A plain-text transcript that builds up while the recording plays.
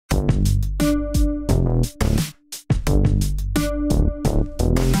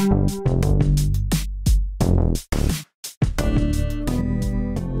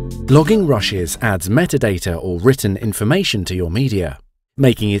Logging rushes adds metadata or written information to your media,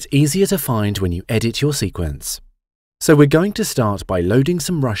 making it easier to find when you edit your sequence. So we're going to start by loading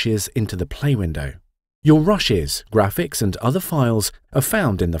some rushes into the Play window. Your rushes, graphics and other files are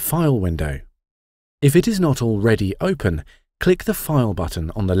found in the File window. If it is not already open, click the File button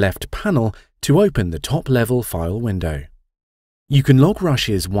on the left panel to open the top-level file window. You can log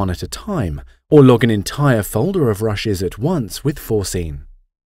rushes one at a time, or log an entire folder of rushes at once with Foreseen.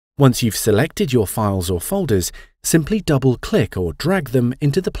 Once you've selected your files or folders, simply double-click or drag them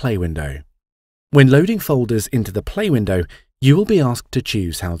into the Play window. When loading folders into the Play window, you will be asked to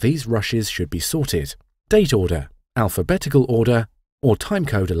choose how these rushes should be sorted: date order, alphabetical order, or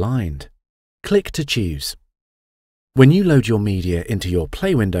timecode aligned. Click to choose. When you load your media into your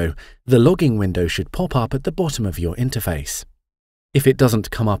Play window, the logging window should pop up at the bottom of your interface. If it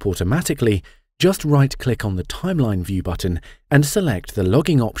doesn't come up automatically, just right-click on the Timeline View button and select the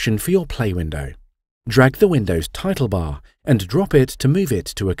logging option for your Play window. Drag the window's title bar and drop it to move it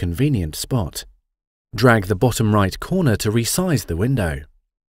to a convenient spot. Drag the bottom right corner to resize the window.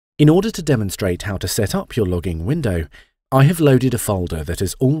 In order to demonstrate how to set up your logging window, I have loaded a folder that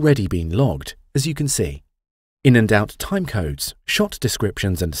has already been logged, as you can see. In and out timecodes, shot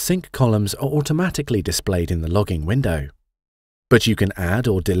descriptions and sync columns are automatically displayed in the logging window. But you can add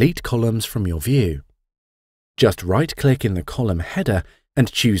or delete columns from your view. Just right-click in the column header and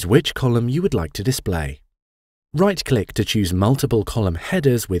choose which column you would like to display. Right-click to choose multiple column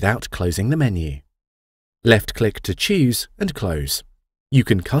headers without closing the menu. Left-click to choose and close. You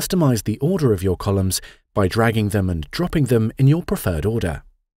can customize the order of your columns by dragging them and dropping them in your preferred order.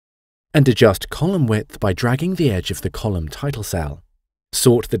 And adjust column width by dragging the edge of the column title cell.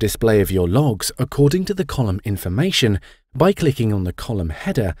 Sort the display of your logs according to the column information by clicking on the column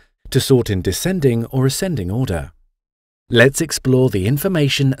header to sort in descending or ascending order. Let's explore the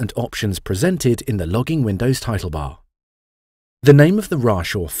information and options presented in the logging window's title bar. The name of the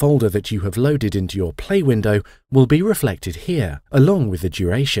rush or folder that you have loaded into your Play window will be reflected here, along with the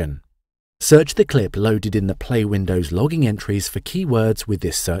duration. Search the clip loaded in the Play window's logging entries for keywords with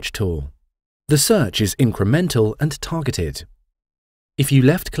this search tool. The search is incremental and targeted. If you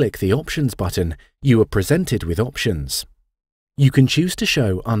left-click the Options button, you are presented with options. You can choose to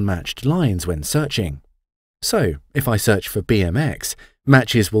show unmatched lines when searching. So, if I search for BMX,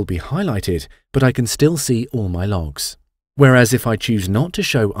 matches will be highlighted, but I can still see all my logs. Whereas if I choose not to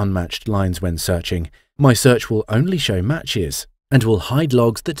show unmatched lines when searching, my search will only show matches and will hide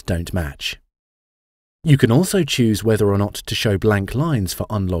logs that don't match. You can also choose whether or not to show blank lines for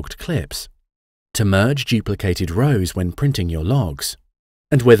unlogged clips, to merge duplicated rows when printing your logs,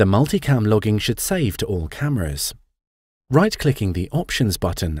 and whether multicam logging should save to all cameras. Right-clicking the Options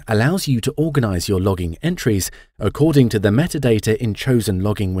button allows you to organize your logging entries according to the metadata in chosen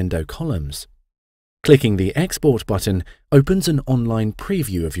logging window columns. Clicking the Export button opens an online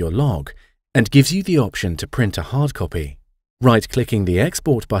preview of your log and gives you the option to print a hard copy. Right-clicking the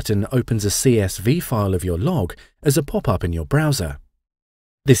Export button opens a CSV file of your log as a pop-up in your browser.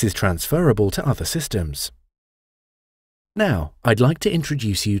 This is transferable to other systems. Now, I'd like to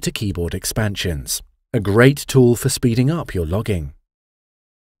introduce you to keyboard expansions, a great tool for speeding up your logging.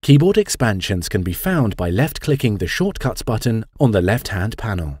 Keyboard expansions can be found by left-clicking the Shortcuts button on the left-hand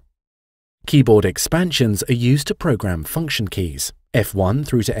panel. Keyboard expansions are used to program function keys, F1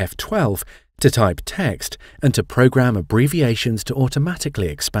 through to F12, to type text and to program abbreviations to automatically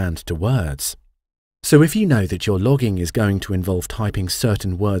expand to words. So if you know that your logging is going to involve typing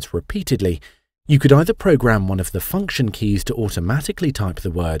certain words repeatedly, you could either program one of the function keys to automatically type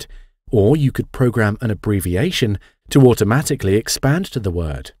the word, or you could program an abbreviation to automatically expand to the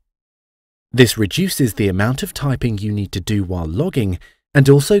word. This reduces the amount of typing you need to do while logging and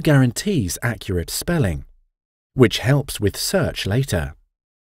also guarantees accurate spelling, which helps with search later.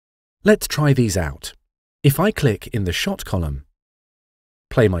 Let's try these out. If I click in the Shot column,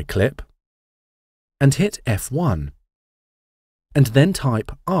 play my clip, and hit F1, and then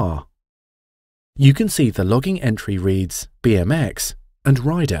type R, you can see the logging entry reads BMX and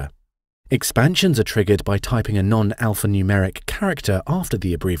Rider. Expansions are triggered by typing a non-alphanumeric character after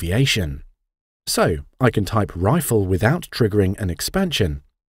the abbreviation. So, I can type rifle without triggering an expansion.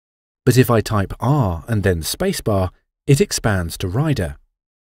 But if I type R and then spacebar, it expands to Rider.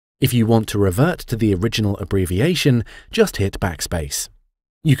 If you want to revert to the original abbreviation, just hit backspace.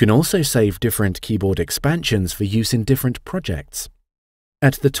 You can also save different keyboard expansions for use in different projects.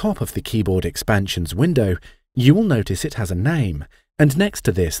 At the top of the keyboard expansions window, you will notice it has a name, and next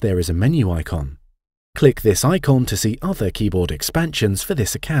to this there is a menu icon. Click this icon to see other keyboard expansions for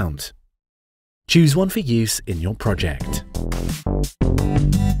this account. Choose one for use in your project.